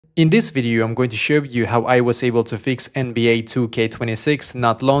In this video, I'm going to show you how I was able to fix NBA 2K26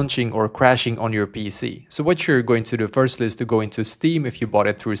 not launching or crashing on your PC. So what you're going to do firstly is to go into Steam if you bought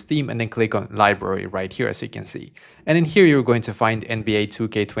it through Steam and then click on Library right here as you can see. And in here you're going to find NBA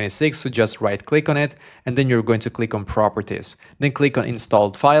 2K26, so just right click on it and then you're going to click on Properties. Then click on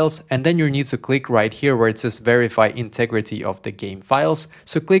Installed Files and then you need to click right here where it says Verify Integrity of the game files.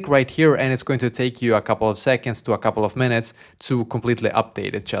 So click right here and it's going to take you a couple of seconds to a couple of minutes to completely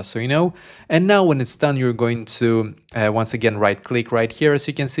update it, just so you know. And now when it's done, you're going to once again right click right here as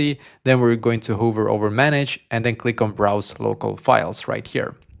you can see. Then we're going to hover over Manage and then click on Browse Local Files right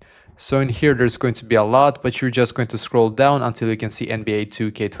here. So in here there's going to be a lot, but you're just going to scroll down until you can see NBA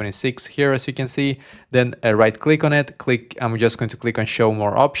 2K26 here as you can see. Then right click on it, I'm just going to click on Show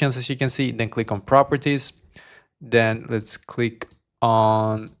More Options as you can see, then click on Properties. Then let's click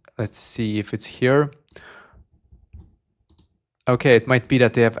on, let's see if it's here. Okay, it might be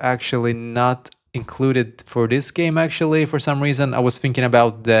that they have actually not included for this game actually for some reason. I was thinking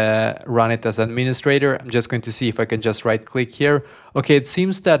about run it as administrator. I'm just going to see if I can just right click here. Okay, it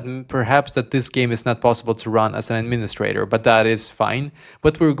seems that perhaps that this game is not possible to run as an administrator, but that is fine.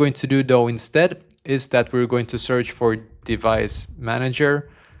 What we're going to do though instead is that we're going to search for device manager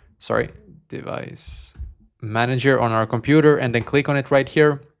on our computer and then click on it right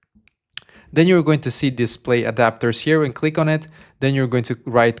here. Then you're going to see display adapters here and click on it. Then you're going to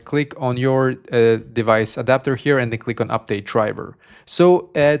right click on your device adapter here and then click on update driver. So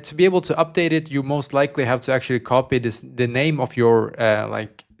to be able to update it, you most likely have to actually copy the name of your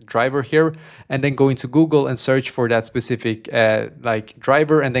driver here and then go into Google and search for that specific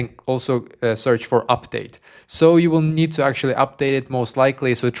driver and then also search for update. So you will need to actually update it most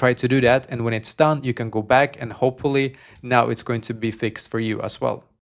likely, so try to do that, and when it's done you can go back and hopefully now it's going to be fixed for you as well.